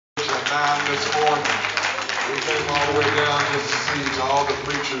9 this morning. We came all the way down just to see all the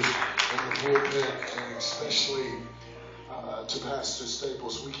preachers in the pulpit, and especially to Pastor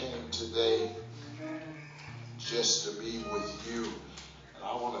Staples. We came today just to be with you. And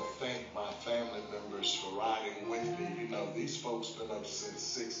I want to thank my family members for riding with me. You know, these folks been up since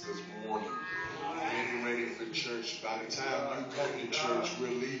 6 this morning, getting ready for church. By the time you come to church, we're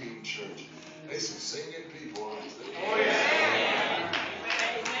leaving church. They some singing people, aren't they? Oh, yeah.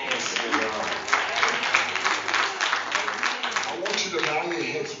 Yes, they are. I want you to bow your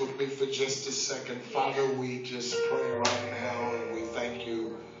heads with me for just a second. Father, we just pray right now, and we thank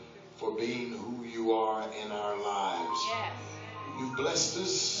you for being who you are in our lives. Yes. You blessed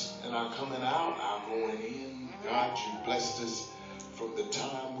us in our coming out, our going in. God, you blessed us from the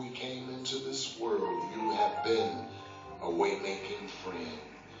time we came into this world. You have been a way-making friend.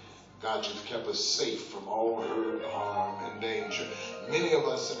 God, you've kept us safe from all hurt, harm, and danger. Many of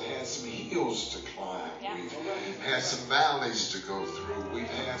us have had some hills to climb. Yeah. We've had some valleys to go through. We've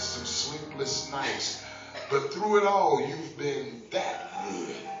had some sleepless nights. But through it all, you've been that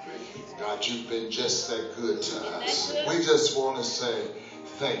good. God, you've been just that good to us. We just want to say,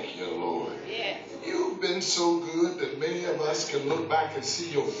 thank you, Lord. Yeah. You've been so good that many of us can look back and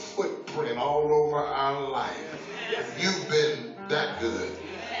see your footprint all over our life. You've been that good.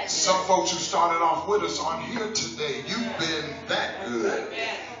 Some folks who started off with us aren't here today. You've been that good.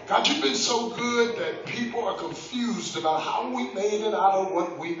 God, you've been so good that people are confused about how we made it out of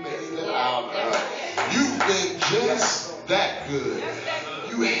what we made it out of. You've been just that good.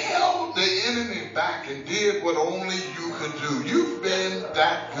 You held the enemy back and did what only you could do. You've been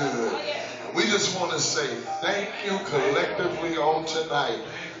that good. We just want to say thank you collectively on tonight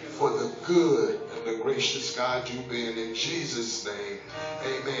for the good and the gracious God you've been. In Jesus' name,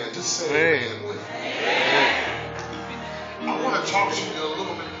 amen. Just say amen with me. Amen. I want to talk to you a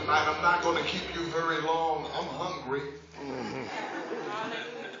little bit tonight. I'm not going to keep you very long. I'm hungry.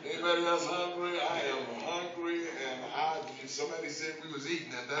 Anybody else hungry? I am hungry, and somebody said we was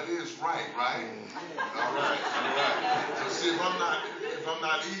eating, and that is right? All right. So see, if I'm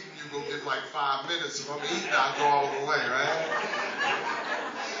not eating, you go get like 5 minutes. If I'm eating, I'll go all the way, right?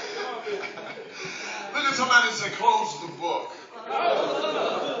 Look at somebody and say, close the book.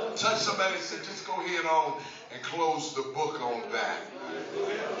 Touch somebody and say, just go ahead on and close the book on that.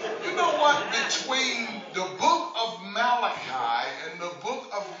 You know what? Between the book of Malachi and the book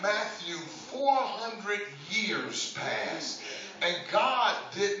of Matthew, 400 years passed, and God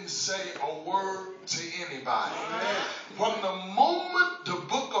didn't say a word to anybody. From the moment the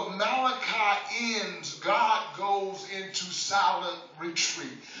book of Malachi ends, God goes into silent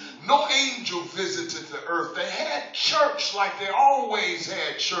retreat. No angel visited the earth. They had church like they always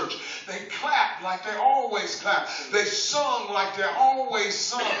had church. They clapped like they always clapped. They sung like they always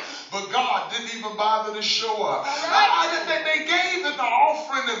sung. But God didn't even bother to show up. They gave the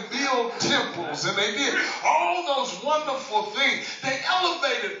offering and built temples, and they did all those wonderful things. They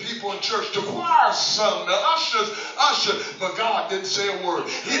elevated people in church. The choir sung, the ushers ushered, but God didn't say a word.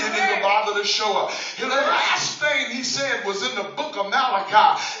 He didn't even bother to show up. And the last thing he said was in the book of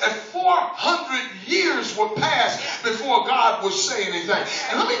Malachi, and 400 years were passed before God would say anything.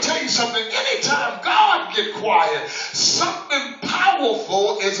 And let me tell you something. Anytime God gets quiet, something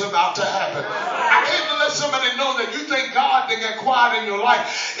powerful is about to happen. I came to let somebody know that you think God didn't get quiet in your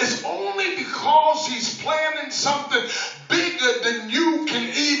life. It's only because he's planning something bigger than you can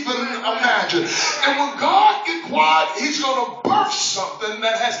even imagine. And when God gets quiet, he's going to birth something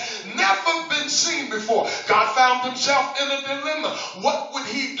that has never been seen before. God found himself in a dilemma. What would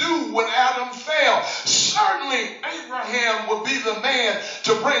he do when Adam fell? Certainly, Abraham would be the man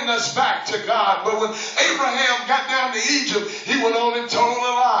to bring us back to God. But when Abraham got down to Egypt, he went on and told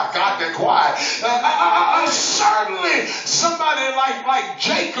a lie. God got quiet. Certainly, somebody like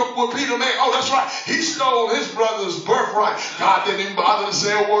Jacob would be the man. Oh, that's right. He stole his brother's birthright. God didn't even bother to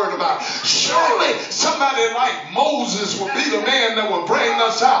say a word about it. Surely, somebody like Moses would be the man that would bring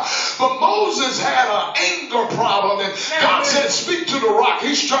us out. But Moses had an anger problem, and God said, speak to the rock.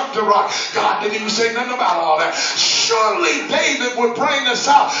 He struck the rock. God didn't even say nothing about all that. Surely David would bring us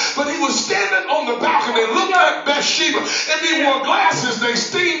out, but he was standing on the balcony looking at Bathsheba. If he wore glasses, they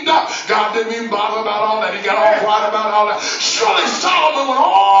steamed up. God didn't even bother about all that. He got all quiet about all that. Surely Solomon, with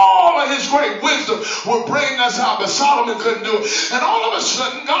all of his great wisdom, would bring us out, but Solomon couldn't do it. And all of a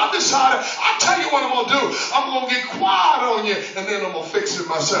sudden, God decided, I'll tell you what I'm going to do. I'm going to get quiet on you, and then I'm going to fix it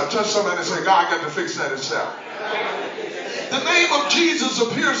myself. Touch somebody and say, God got to fix that himself. The name of Jesus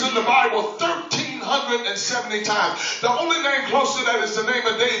appears in the Bible 1,300 170 times. The only name close to that is the name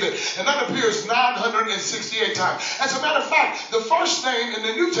of David, and that appears 968 times. As a matter of fact, the first name in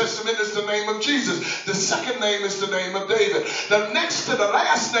the New Testament is the name of Jesus. The second name is the name of David. The next to the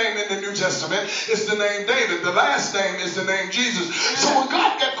last name in the New Testament is the name David. The last name is the name Jesus. So when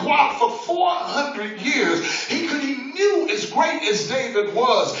God got quiet for 400 years, he knew as great as David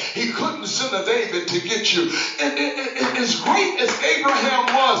was, he couldn't send a David to get you. As great as Abraham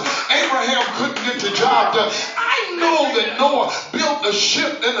was, Abraham couldn't get the job done. I know that Noah built a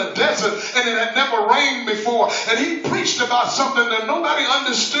ship in a desert and it had never rained before, and he preached about something that nobody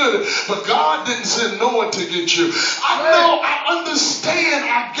understood, but God didn't send Noah to get you. I know, I understand,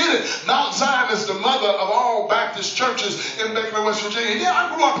 I get it. Mount Zion is the mother of all Baptist churches in Barringer, West Virginia. Yeah,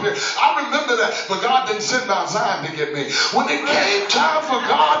 I grew up here. I remember that, but God didn't send Mount Zion to get me. When it came time for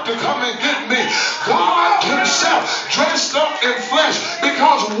God to come and get me, God himself dressed up in flesh,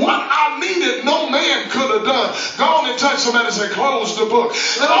 because what I needed no man could have done. Go on and touch somebody and say, close the book.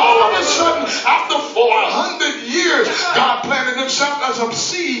 And all of a sudden, after 400 years, God planted himself as a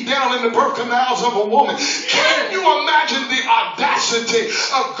seed down in the birth canals of a woman. Can you imagine the audacity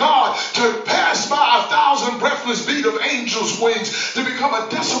of God to pass by 1,000 breathless beat of angels' wings to become a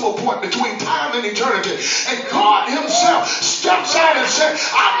decimal point between time and eternity? And God himself steps out and says,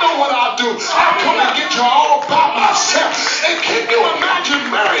 I know what I'll do. I'll come and get you all by myself. And can you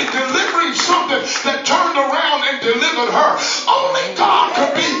imagine Mary delivering something that turned around and delivered her? Only God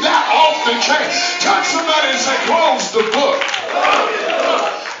could be that off the chain. Touch somebody and say, close the book.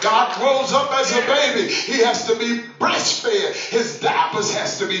 God grows up as a baby. He has to be breastfed. His diapers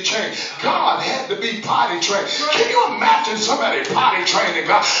has to be changed. God had to be potty trained. Can you imagine somebody potty training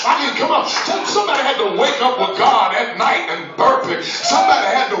God? I mean, come on. Somebody had to wake up with God at night and burp it.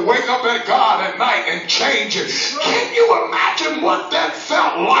 Somebody had to wake up at God at night and change it. Can you imagine what that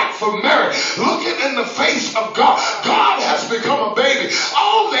felt like for Mary? Looking in the face of God. God has become a baby.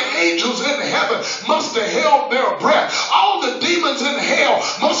 All the angels in heaven must have held their breath. All the demons in hell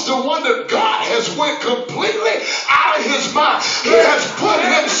must have wondered. God has went completely out of his mind. He has put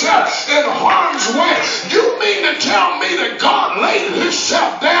himself in harm's way. You mean to tell me that God laid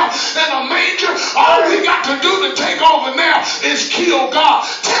himself down in a manger? All we got to do to take over now is kill God.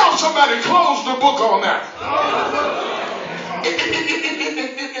 Tell somebody, close the book on that.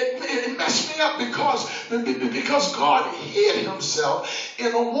 It messed me up because God hid himself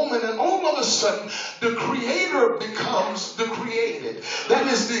in a woman, and all of a sudden the creator becomes the created. That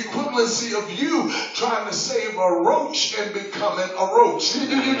is the equivalency of you trying to save a roach and becoming a roach.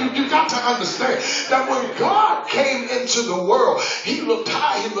 You got to understand that when God came into the world, he looked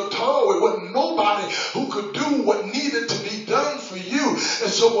high, he looked low. It wasn't nobody who could do what needed to be done for you.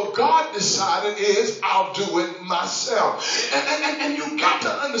 And so what God decided is, I'll do it myself. And you got to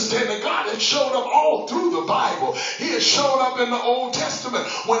understand that God had showed up all through the Bible. He had showed up in the Old Testament.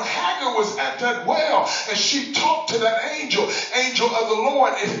 When Hagar was at that well and she talked to that angel of the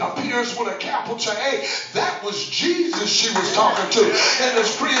Lord, it appears with a capital A. That was Jesus she was talking to in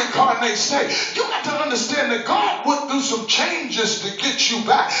his pre-incarnate state. You got to understand that God went through some changes to get you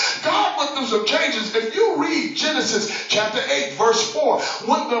back. God went through some changes. If you read Genesis chapter 8 verse 4,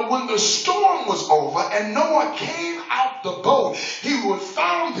 when the storm was over and Noah came out the boat, he would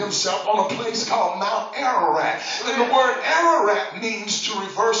found himself on a place called Mount Ararat. And the word Ararat means to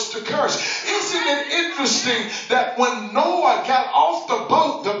reverse the curse. Isn't it interesting that when Noah got off the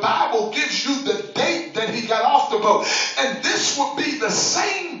boat, the Bible gives you the date that he got off the boat. And this would be the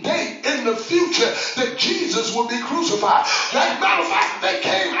same date in the future that Jesus would be crucified. As a matter of fact, they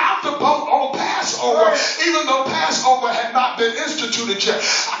came out the boat on Passover, even though Passover had not been instituted yet.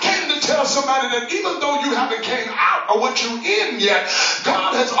 I came to tell somebody that even though you haven't came out or what you in yet,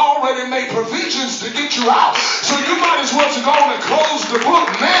 God has already made provisions to get you out. So you might as well go on and close the book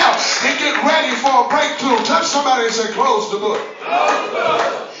now and get ready for a breakthrough. Touch somebody and say, close the book.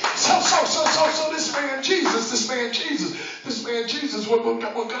 So this man Jesus, what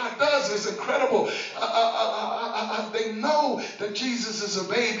God does is incredible. They know that Jesus is a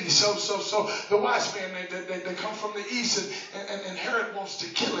baby. So the wise men, they come from the east, and Herod wants to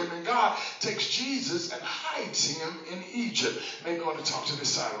kill him. And God takes Jesus and hides him in Egypt. Maybe I want to talk to this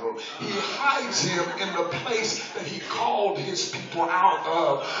side of the room. He hides him in the place that he called his people out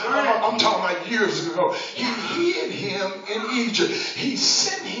of. I'm talking about years ago. He hid him in Egypt. He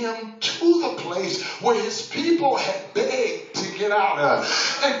sent him to the place where his people had begged to get out of.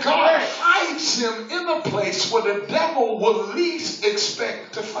 And God hides him in a place where the devil will least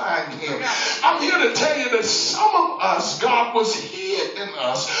expect to find him. I'm here to tell you that some of us, God was hid it in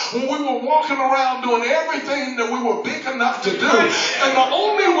us when we were walking around doing everything that we were big enough to do. And the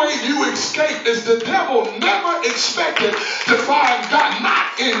only way you escape is the devil never expected to find God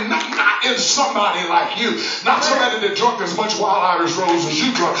not in somebody like you, not somebody that drunk as much Wild Irish Rose as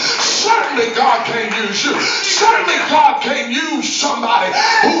you drunk. Certainly God can't use you. Certainly God can't use somebody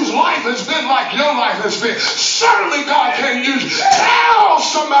whose life has been like your life has been. Certainly God can't use you. Tell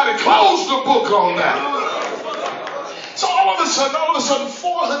somebody, close the book on that. So all of a sudden,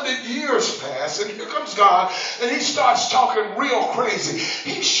 400 years pass, and here comes God, and he starts talking real crazy.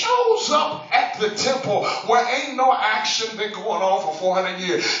 He shows up at the temple where ain't no action been going on for 400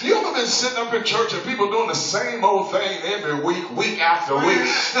 years. You ever been sitting up in church and people doing the same old thing every week after week?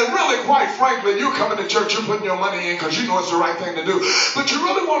 And really, quite frankly, you coming to church, you're putting your money in because you know it's the right thing to do. But you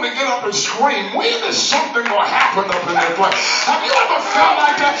really want to get up and scream, when is something going to happen up in that place? Have you ever felt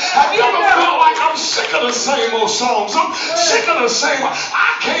like that? Have you ever felt like I'm sick of the same old songs? I'm sick of the same one.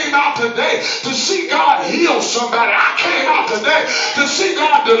 I came out today to see God heal somebody. I came out today to see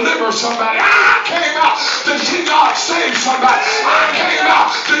God deliver somebody. I came out to see God save somebody. I came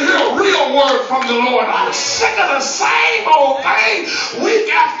out to hear a real word from the Lord. I'm sick of the same old thing week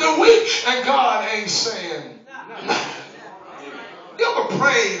after week, and God ain't saying nothing. You ever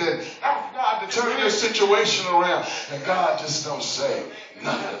prayed and asked God to turn your situation around, and God just don't say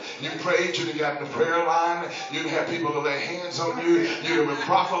nothing? You prayed, you got in the prayer line, you have people to lay hands on you, you've been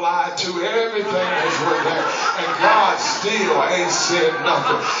prophesied to, everything is worked out, and God still ain't said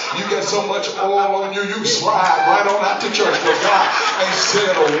nothing. You get so much oil on you, you slide right on out to church, but God ain't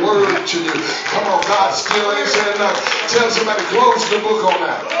said a word to you. Come on, God still ain't said nothing. Tell somebody, close the book on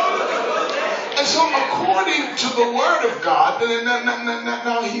that. And so according to the word of God,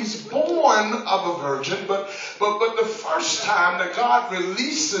 now he's born of a virgin, but the first time that God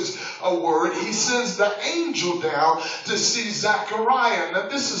releases a word, he sends the angel down to see Zachariah. Now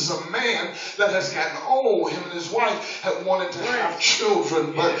this is a man that has gotten old. Him and his wife had wanted to have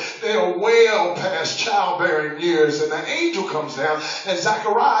children, but they are well past childbearing years. And the angel comes down, and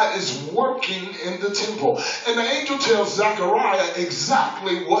Zachariah is working in the temple. And the angel tells Zachariah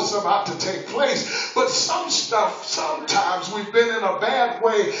exactly what's about to take place. But some stuff, sometimes we've been in a bad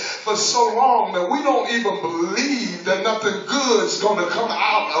way for so long that we don't even believe that nothing good's going to come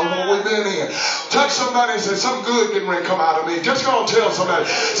out of what we've been in. Touch somebody and say, something good didn't really come out of me. Just go and tell somebody.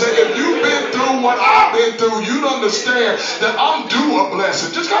 Say, if you've been through what I've been through, you'd understand that I'm due a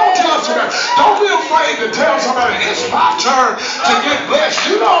blessing. Just go and tell somebody. Don't be afraid to tell somebody, it's my turn to get blessed.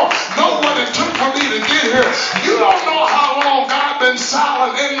 You don't know what it took for me to get here. You don't know how long God's been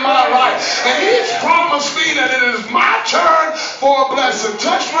silent in my life. And he's promised me that it is my turn for a blessing.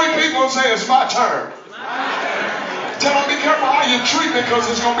 Touch 3 people and say, it's my turn. Tell them, be careful how you treat me because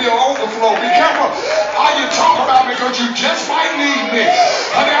it's going to be an overflow. Be careful how you talk about me because you just might need me.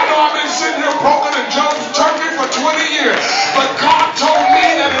 Honey, I know I've been sitting here broken and jumping turkey for 20 years. But God told me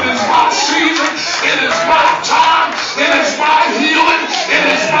that it is my season. It is my time. It is my healing. It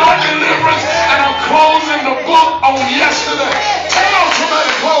is my deliverance. And I'm closing the book on yesterday. Tell somebody,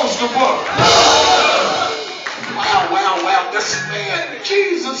 close the book. Well, this man,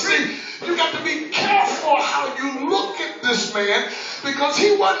 Jesus, see, you got to be careful how you look at this man because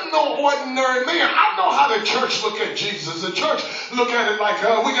he wasn't no ordinary man. I know how the church look at Jesus. The church look at it like,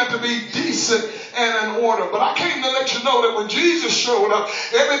 we got to be decent and in order. But I came to let you know that when Jesus showed up,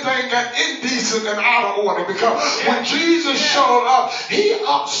 everything got indecent and out of order because when Jesus showed up, he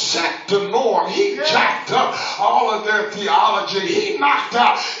upset the norm. He jacked up all of their theology. He knocked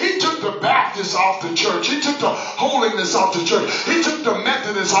out. He took the Baptists off the church. He took the holiness off the church. He took the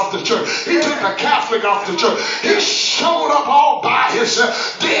Methodists off the church. He took the Catholic off the church. He showed up all by himself.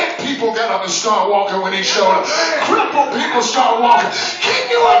 Dead people got up and started walking when he showed up. Crippled people started walking.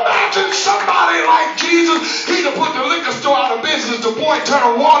 Can you imagine somebody like Jesus? He'd have put the liquor store out of business. The boy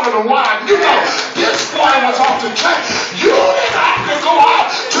turned water to wine. You know, this boy was off the chain. You didn't have to go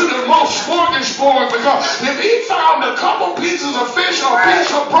out to the most smorgasbord because if he found a couple pieces of fish or a piece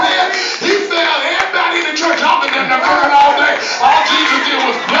of bread, he fed everybody in the church. I've been in there cooking all day. All Jesus did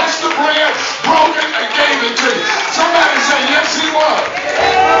was bless the bread, broke it, and gave it to you. Somebody say, yes, he was.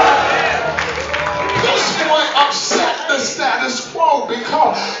 This boy upset the status quo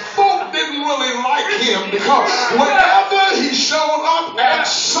because folk didn't really like him because whenever he showed up and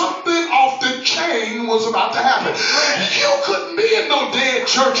something off the chain was about to happen. You couldn't be in no dead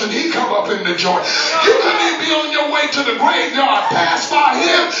church and he come up in the joint. You couldn't even be on your way to the graveyard, pass by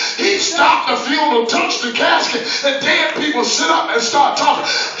him. He stopped the funeral, touched the casket, and dead people sit up and start talking.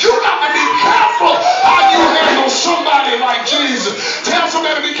 You got to be careful how you handle somebody like Jesus. Tell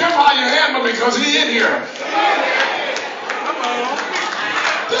somebody to be careful how you handle him because he in here.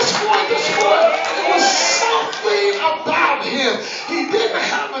 This boy, there was something about him. He didn't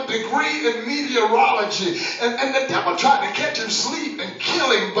have a degree in meteorology. And the devil tried to catch him asleep and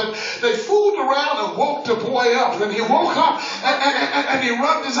kill him. But they fooled around and woke the boy up. And he woke up and he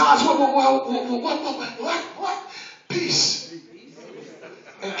rubbed his eyes. What? Peace.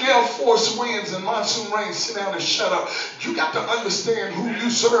 And gale force winds and monsoon rain, sit down and shut up. You got to understand who you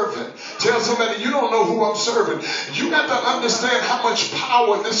serving. Tell somebody, you don't know who I'm serving. You got to understand how much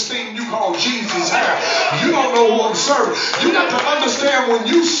power this thing you call Jesus has. You don't know who I'm serving. You got to understand when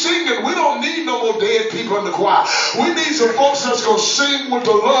you singing, we don't need no more dead people in the choir. We need some folks that's going to sing with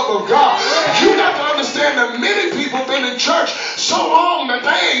the love of God. You got to understand that many people been in church so long that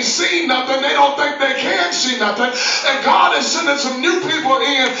they ain't seen nothing. They don't think they can see nothing. And God is sending some new people in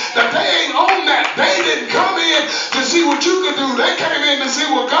that they ain't on that. They didn't come in to see what you could do. They came in to see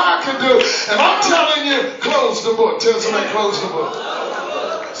what God could do. And I'm telling you, close the book. Tell somebody, close the book.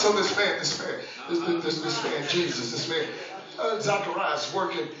 So this man, Jesus, Zacharias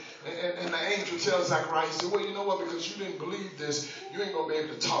working. And the angel tells Zacharias, he said, well, you know what? Because you didn't believe this, you ain't going to be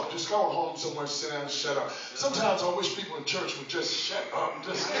able to talk. Just go home somewhere, sit down and shut up. Sometimes I wish people in church would just shut up.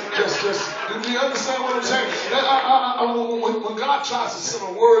 Just. Do you understand what I'm saying? When God tries to send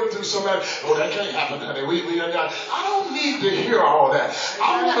a word through somebody, oh, that can't happen, honey. I don't need to hear all that.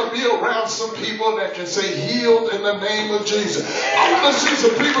 I want to be around some people that can say healed in the name of Jesus. I want to see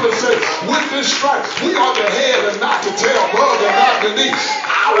some people that say, with this stripe, we are the head and not the tail, above and not beneath.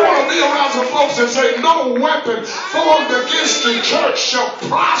 I want to be around some folks that say no weapon formed against the church shall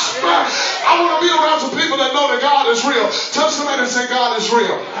prosper. I want to be around some people that know that God is real. Tell somebody and say God is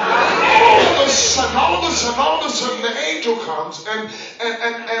real. All of a sudden, the angel comes and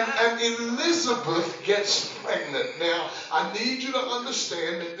Elizabeth gets pregnant. Now, I need you to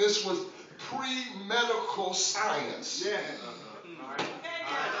understand that this was pre-medical science.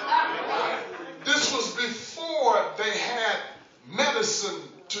 This was before they had medicine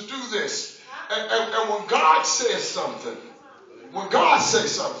to do this. And when God says something,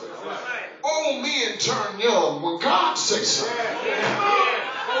 old men turn young. When God says something,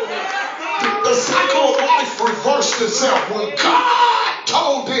 the cycle of life reversed itself. When God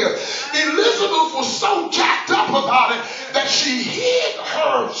told them, Elizabeth was so jacked up about it that she hid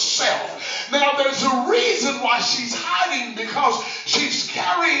herself. Now, there's a reason why she's hiding, because she's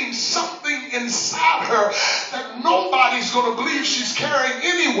carrying something inside her that nobody's going to believe she's carrying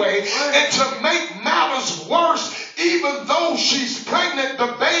anyway. And to make matters worse, even though she's pregnant,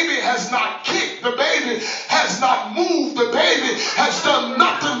 the baby has not kicked, the baby has not moved, the baby has done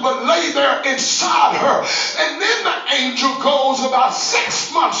nothing but lay there inside her. And then the angel goes about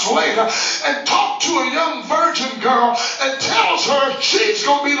 6 months later and talks to a young virgin girl and tells her she's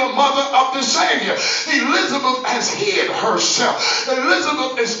going to be the mother of the Savior. Elizabeth has hid herself.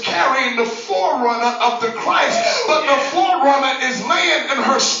 Elizabeth is carrying the forerunner of the Christ, but the forerunner is laying in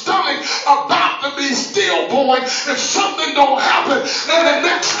her stomach about to be stillborn. If something don't happen in the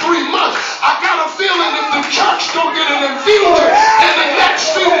next 3 months, I got a feeling if the church don't get an infusion in the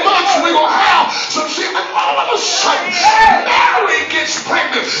next few months, we're going to have some shit. And all of a sudden, Mary gets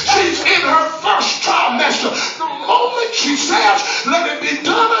pregnant. She's in her first trimester. The moment she says, let it be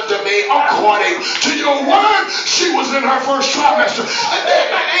done unto me according to your word, she was in her first trimester. And then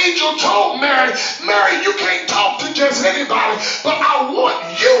the angel told Mary, you can't talk to just anybody, but I want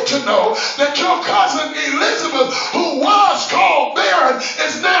you to know that your cousin Elizabeth, who was called barren,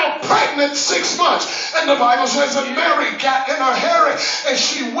 is now pregnant 6 months. And the Bible says that Mary got in a hurry and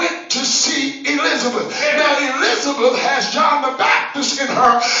she went to see Elizabeth. Now Elizabeth has John the Baptist in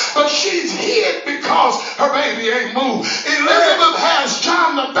her, but she's hid because her baby ain't moved. Elizabeth has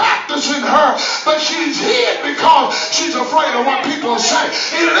John the Baptist in her, but she's hid because she's afraid of what people say.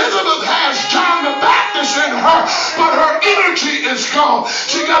 Elizabeth has John the Baptist in her, but her energy is gone.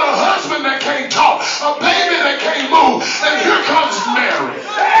 She got a husband that can't talk, a baby that can't move, and here comes Mary.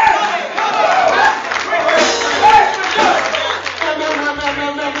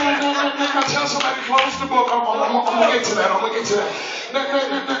 Now tell somebody, close the book. I'm going to get to that.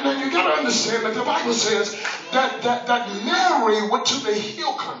 Now, you got to understand that the Bible says that Mary went to the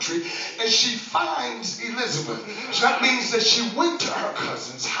hill country and she finds Elizabeth. So that means that she went to her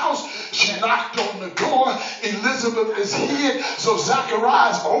cousin's house. She knocked on the door. Elizabeth is hid. So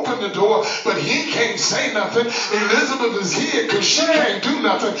Zacharias opened the door, but he can't say nothing. Elizabeth is hid because she can't do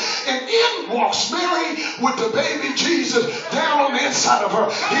nothing. And in walks Mary with the baby Jesus down on the inside of her.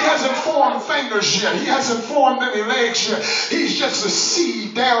 He hasn't formed fingers yet. He hasn't formed any legs yet. He's just a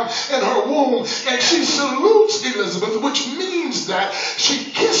seed down in her womb. And she salutes salutes Elizabeth, which means that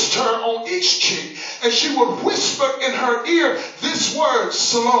she kissed her on each cheek, and she would whisper in her ear this word,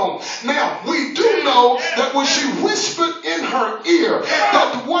 Shalom. Now, we do know that when she whispered in her ear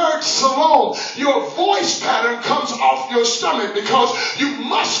that word Shalom, your voice pattern comes off your stomach, because you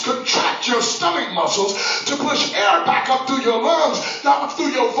must contract your stomach muscles to push air back up through your lungs, not through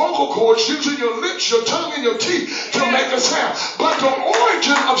your vocal cords, using your lips, your tongue, and your teeth to make a sound. But the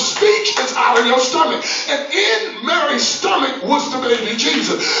origin of speech is out of your stomach. And in Mary's stomach was the baby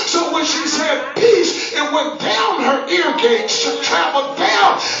Jesus. So when she said peace, it went down her ear gates, traveled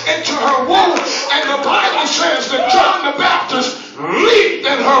down into her womb. And the Bible says that John the Baptist leaped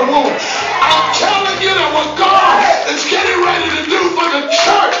in her womb. I'm telling you that what God is getting ready to do for the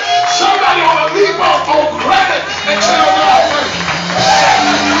church, somebody ought to leap up on credit and tell God thank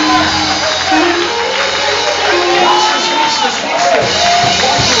you.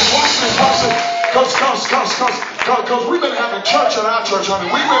 Because we've been having church at our church, honey.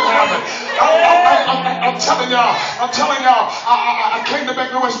 We've been having. I'm telling y'all. I came to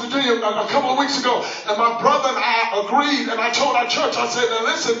Barringer, West Virginia a couple of weeks ago, and my brother and I agreed, and I told our church, I said, now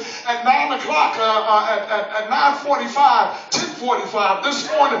listen, at 9 o'clock, at 9:45, 10:45 this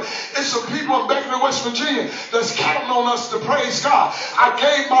morning, it's some people in Barringer, West Virginia that's counting on us to praise God. I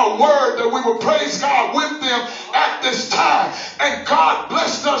gave my word that we would praise God with them at this time, and God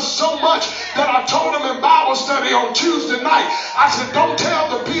blessed us so much that I told them in Bible study on Tuesday night, I said, don't tell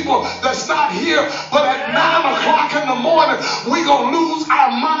the people that's not here, but at 9 o'clock in the morning, we're going to lose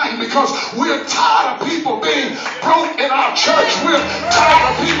our mind, because we're tired of people being broke in our church. We're tired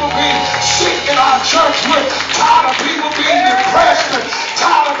of people being sick in our church. We're tired of people being depressed and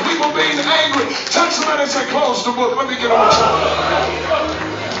tired of people being angry. Touch somebody and say, close the book. Let me get on time.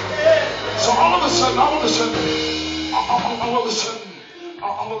 So all of a sudden,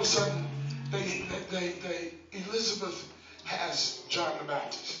 Elizabeth has John the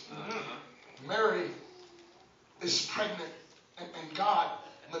Baptist. Mary is pregnant, and God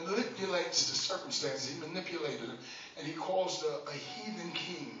manipulates the circumstances. He manipulated him, and he caused a heathen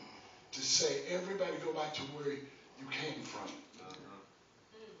king to say, everybody go back to where you came from,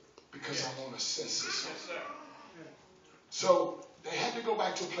 because I want a census. So they had to go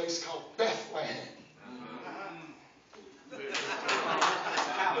back to a place called Bethlehem.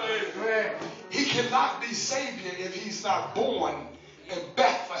 He cannot be Savior if he's not born in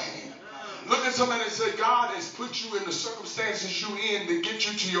Bethlehem. Look at somebody and say, God has put you in the circumstances you in to get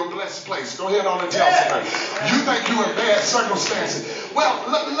you to your blessed place. Go ahead on and tell somebody. You think you're in bad circumstances. Well,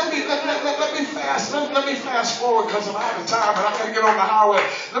 let me fast forward, because I'm out of time and I got to get on the highway.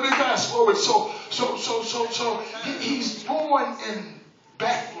 Let me fast forward. So he's born in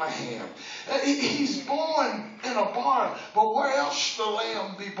Bethlehem. He's born in a barn, but where else should the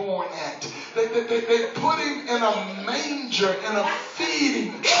lamb be born at? They put him in a manger, in a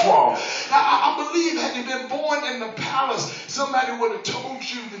feeding trough. Now, I believe had he been born in the palace, somebody would have told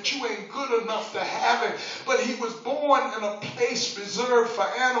you that you ain't good enough to have him. But he was born in a place reserved for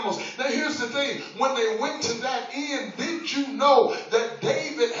animals. Now, here's the thing. When they went to that inn, did you know that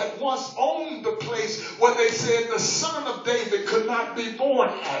David had once owned the place where they said the son of David could not be born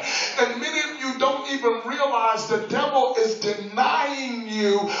at? And many of you don't even realize the devil is denying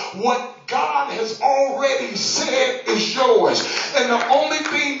you what God has already said is yours. And the only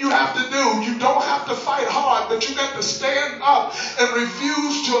thing you have to do, you don't have to fight hard, but you got to stand up and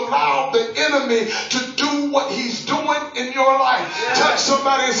refuse to allow the enemy to do what he's doing in your life. Touch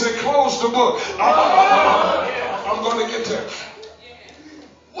somebody and say, close the book. I'm going to get there.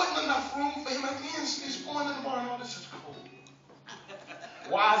 Wasn't enough room for him. He's born in the barn. All this is cool.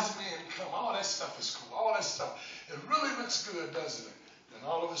 Wise men come. All that stuff is cool. All that stuff. It really looks good, doesn't it? Then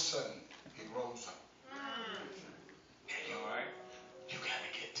all of a sudden, he grows up. Hey, all right? You got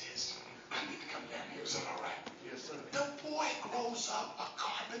to get this. I need to come down here. Is that all right? Yes, sir. The boy grows up a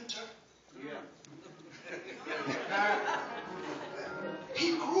carpenter. Yeah.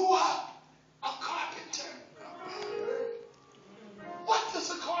 He grew up a carpenter. What does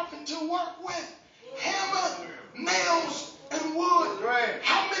a carpenter work with? Hammer, nails, and wood. Right.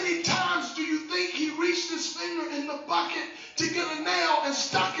 How many times do you think he reached his finger in the bucket to get a nail and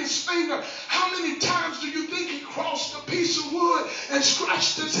stuck his finger? How many times do you think he crossed a piece of wood and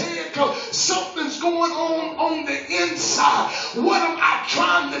scratched his head because something's going on the inside? What am I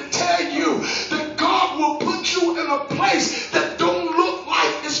trying to tell you? That God will put you in a place that don't look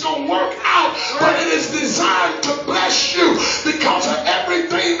like it's going to work out, but it is designed to bless you because of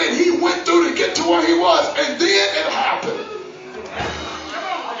everything that he went through to get to where he was. And then it happened.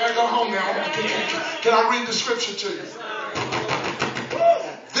 I got to go home now. Can I read the scripture to you?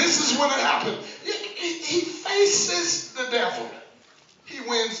 This is when it happened. he faces the devil. He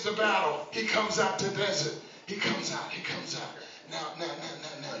wins the battle. He comes out to the desert. He comes out.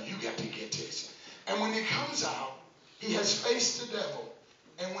 Now, you got to get this. And when he comes out, he has faced the devil.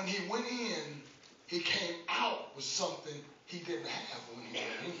 And when he went in, he came out with something he didn't have when he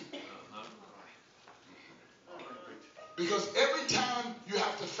went in. Because every time you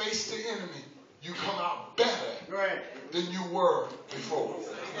have to face the enemy, you come out better than you were before.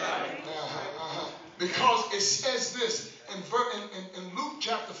 Because it says this in Luke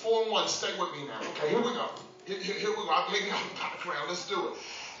chapter 4:1. Stay with me now. Okay, here we go. Here we go. I'll lay you on the background. Let's do it.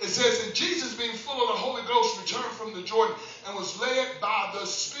 It says that Jesus, being full of the Holy Ghost, returned from the Jordan and was led by the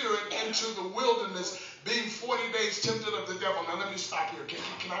Spirit into the wilderness, being 40 days tempted of the devil. Now let me stop here.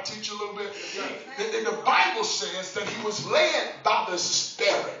 Can I teach you a little bit? The Bible says that he was led by the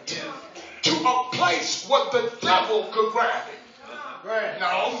Spirit to a place where the devil could grab him.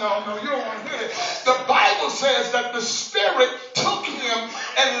 No, you don't want to hear it. The Bible says that the Spirit took him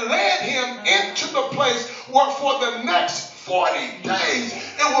and led him into the place where for the next 40 days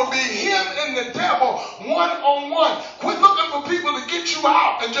it will be him and the devil one-on-one. Quit looking for people to get you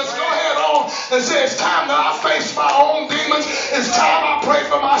out and just go ahead on and say, it's time that I face my own demons. It's time I pray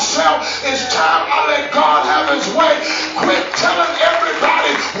for myself. It's time I let God have his way. Quit telling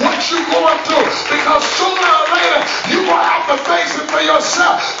everybody what you're going through, because sooner or later you're going to have to face it for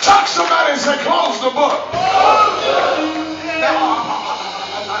yourself. Touch somebody and say, close the book. Now,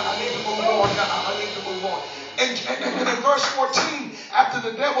 I need to move on. I need to move on. And in verse 14, after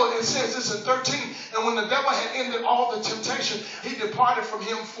the devil, it says this in 13, and when the devil had ended all the temptation, he departed from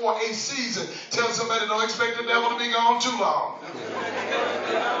him for a season. Tell somebody, don't expect the devil to be gone too long.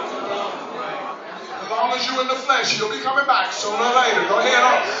 As long as you're in the flesh, he'll be coming back sooner or later. Go ahead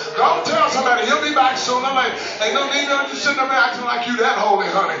on. Don't tell somebody, he'll be back sooner or later. Ain't no need of you sitting up there acting like you that holy,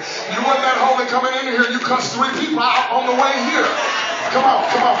 honey. You weren't that holy coming in here. You cussed 3 people out on the way here. Come on.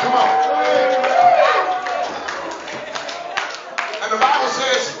 And the Bible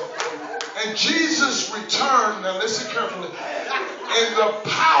says, and Jesus returned, now listen carefully, in the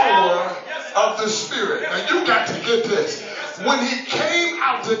power of the Spirit. Now you got to get this. When he came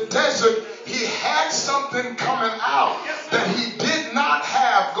out the desert, he had something coming out that he did not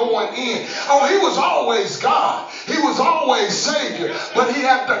have going in. Oh, he was always God. He was always Savior. But he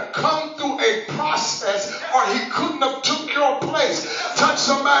had to come through a process or he couldn't have took your place. Touch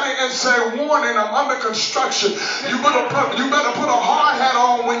somebody and say, warning, I'm under construction. You better put a hard hat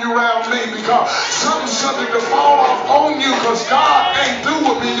on when you're around me, because something's subject to fall off on you, because God ain't through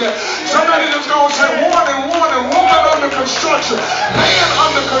with me yet. Somebody just going to say, warning, woman under construction, man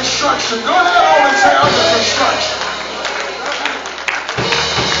under construction. Go ahead on and say under construction.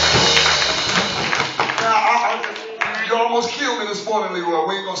 Now, you almost killed me this morning, Leroy.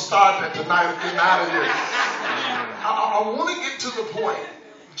 We ain't going to start that tonight and getting out of here. I want to get to the point.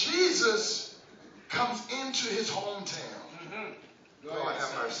 Jesus comes into his hometown. Lord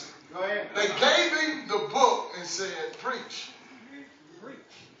have mercy. They gave him the book and said, preach.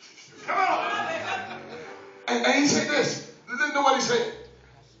 Come on. And he said this. Listen to what he said.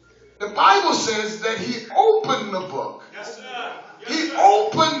 The Bible says that he opened the book. Yes, sir. He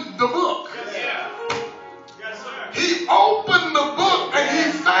opened the book. Yes, sir. Yes, sir. He opened the book and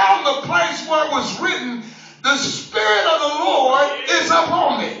he found the place where it was written, the Spirit of the Lord is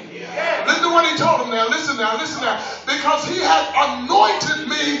upon me. Yeah. Listen to what he told him now. Listen now. Because he had anointed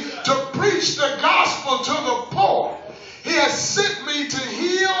me to preach the gospel to the poor. He has sent me to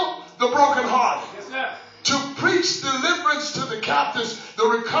heal the brokenhearted. Yes, sir. To preach deliverance to the captives, the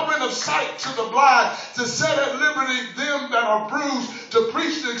recovering of sight to the blind, to set at liberty them that are bruised, to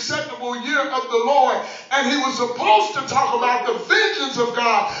preach the acceptable year of the Lord. And he was supposed to talk about the vengeance of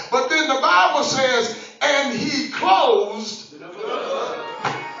God, but then the Bible says, and he closed. The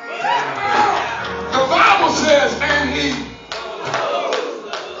Bible says, and he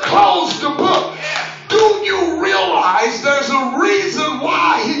closed the book. Do you realize there's a reason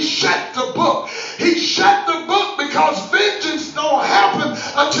why he shut the book? He shut the book because vengeance don't happen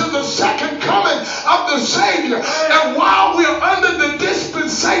until the second coming of the Savior. And while we're under the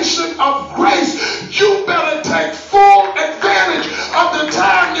dispensation of grace, you better take full advantage of the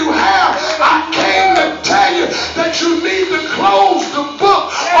time you have. I came to tell you that you need to close the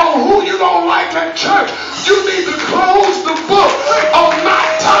book on who you don't like at church. You need to close the book on not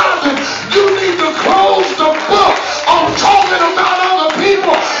tithing. You need to close the book on talking about other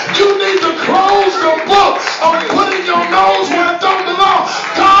people. You need to close the book on putting your nose where it don't belong.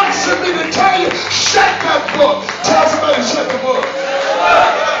 God sent me to tell you, shut that book. Tell somebody, shut the book.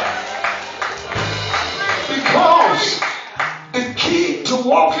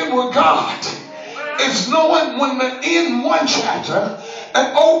 is knowing when to end one chapter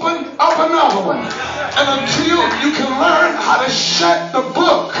and open up another one. And until you can learn how to shut the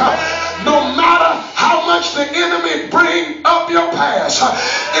book, no matter how much the enemy bring up your past,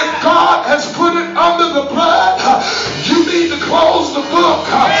 if God has put it under the blood, you need to close the book.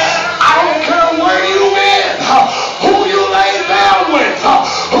 I don't care where you been, who you lay down with,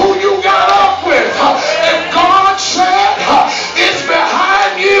 who you got up with. If God said it's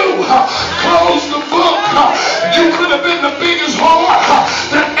behind you, close the book. You could have been the biggest whore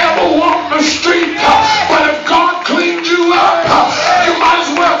that ever walked the street, but if God cleaned you up, you might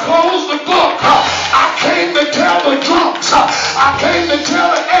as well close the book. I came to tell the drunks, I came to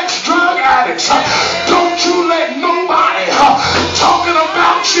tell the ex-drug addicts, don't you let nobody talking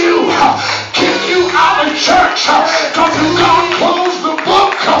about you get you out of church, because if God closed the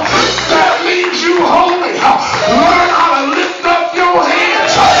book, that means you holy. Learn how to lift up your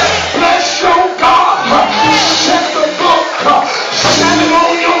hands. Bless your God. Shut the book. Shut it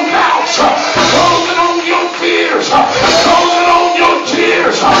on your doubts. Close it on your fears. Close it on your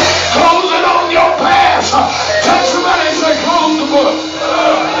tears. Close it on your past. Touch somebody and say, close the book.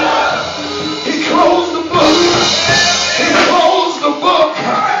 He closed the book. He closed the book.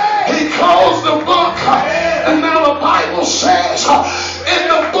 He closed the book. And now the Bible says in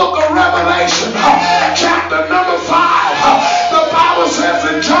the book of Revelation, chapter number 5, the Bible says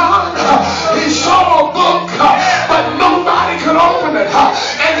that John, he saw a book, but nobody could open it.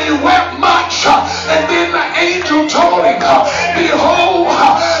 And he wept much. And then the angel told him, behold,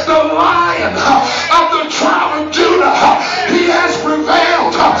 the Lion of the tribe of Judah, he has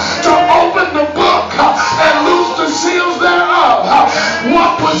prevailed to open the book and loose the seals thereof.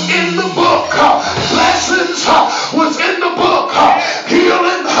 What was in the book? Blessings was in the book.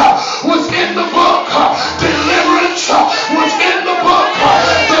 Healing was in the book. Deliverance was in the book.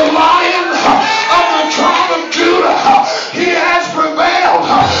 The Lion of the tribe of Judah, he has prevailed.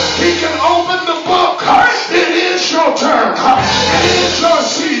 He can open the book. It is your turn. It is your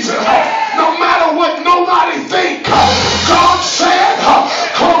season. No matter what nobody think, God said,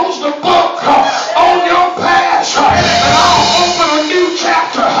 close the book on your past, and I'll open a new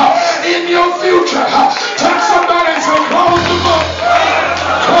chapter in your future. Tell somebody and say, close the book.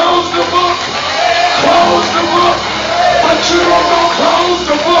 Close the book. Close the book. But you don't know close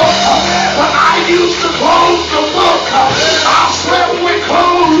the book. But I used to close the book. I slept with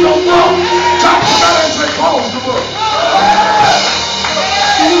close the book. Tell somebody and say, close the book.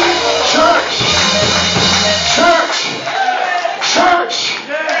 Church. Church. Church.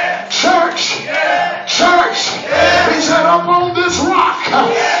 Church. Church. He said, up on this rock,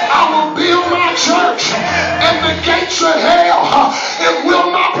 I will build my church, and the gates of hell, it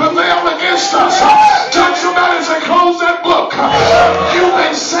will not prevail against us. Touch somebody and say, close that book. You've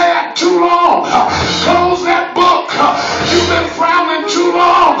been sad too long. Close that book. You've been frowning too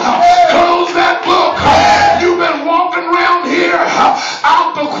long. Close that book. You've been walking around here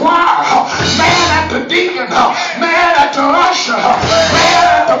out the choir, mad at the deacon, mad at the usher, mad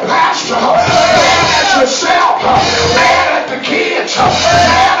at the pastor, mad at yourself, mad at the kids,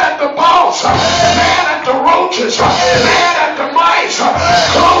 mad at the boss, mad at the roaches, mad at the mice.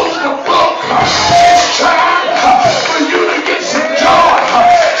 Close the book. It's time for you to get some joy.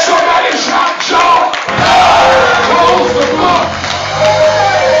 Somebody shout joy. Close the book.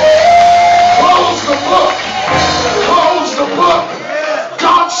 Close the book. Close the book.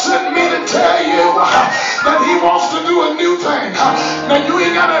 God sent me to tell you that he wants to do a new thing. Now you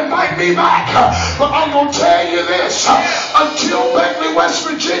ain't got to invite me back, but I'm going to tell you this. Until Beckley, West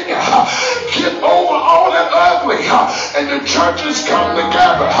Virginia, get over all that ugly and the churches come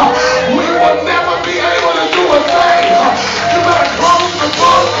together, we will never be able to do a thing. You better close the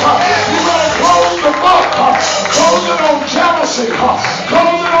book. You better close the book. Close it on jealousy.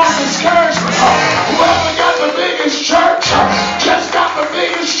 Close it on discouragement. Whoever got the biggest church just got the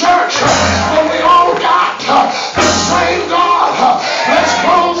biggest church. But we all got the same God. Let's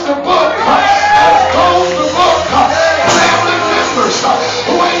close the book. Let's close the book. Family members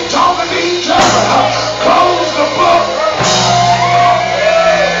who ain't talking to each other, close the book.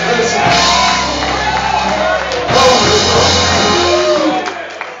 Listen. Close the book.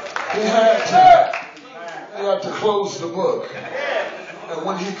 He had to close the book. And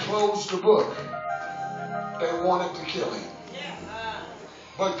when he closed the book, they wanted to kill him.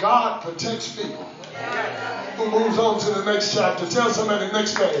 But God protects people. Who moves on to the next chapter? Tell somebody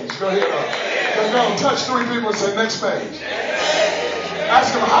next page. Go ahead. Go touch 3 people and say next page.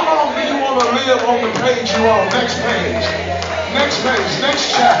 Ask them, how long do you want to live on the page you on? Next page. Next page.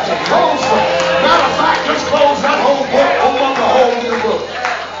 Next chapter. Close the. Matter of fact, just close that whole book. Open up the whole new book.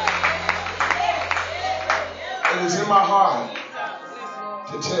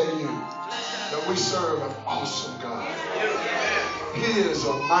 is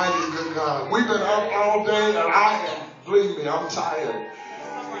a mighty good God. We've been up all day, and believe me, I'm tired.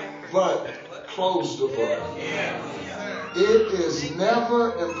 But close the book. It is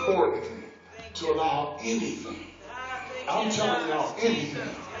never important to allow anything, I'm telling y'all, anything,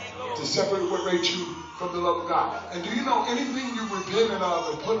 to separate you from the love of God. And do you know anything you repented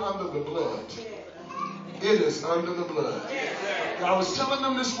of and put under the blood, it is under the blood. I was telling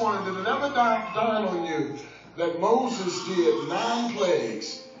them this morning that it never dawned on you that Moses did 9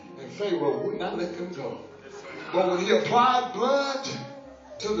 plagues and Pharaoh would not let them go. But when he applied blood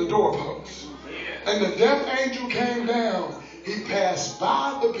to the doorpost and the death angel came down, he passed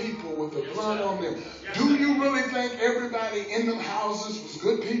by the people with the blood on them. Do you really think everybody in them houses was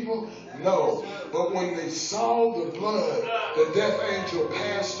good people? No. But when they saw the blood, the death angel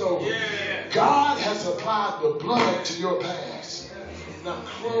passed over. God has applied the blood to your past. Now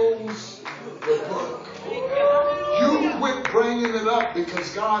close the book. You quit bringing it up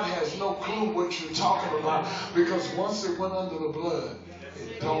because God has no clue what you're talking about. Because once it went under the blood,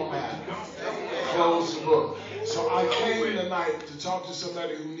 it don't matter. Close the book. So I came tonight to talk to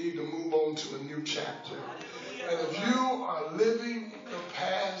somebody who needs to move on to a new chapter. And if you are living your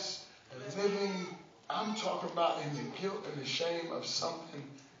past and living, I'm talking about in the guilt and the shame of something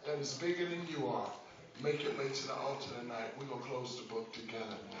that is bigger than you are, make your way to the altar tonight. We're going to close the book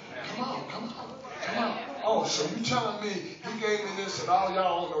together. Come on. Oh, so you telling me he gave me this and all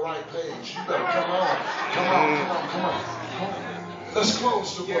y'all on the right page. You better come on. Let's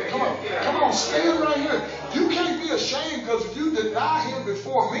close the book. Come on, stand right here. You can't be ashamed because if you deny him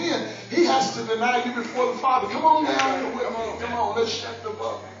before men, he has to deny you before the Father. Come on now. Come on, let's shut the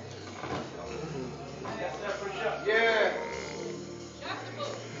book.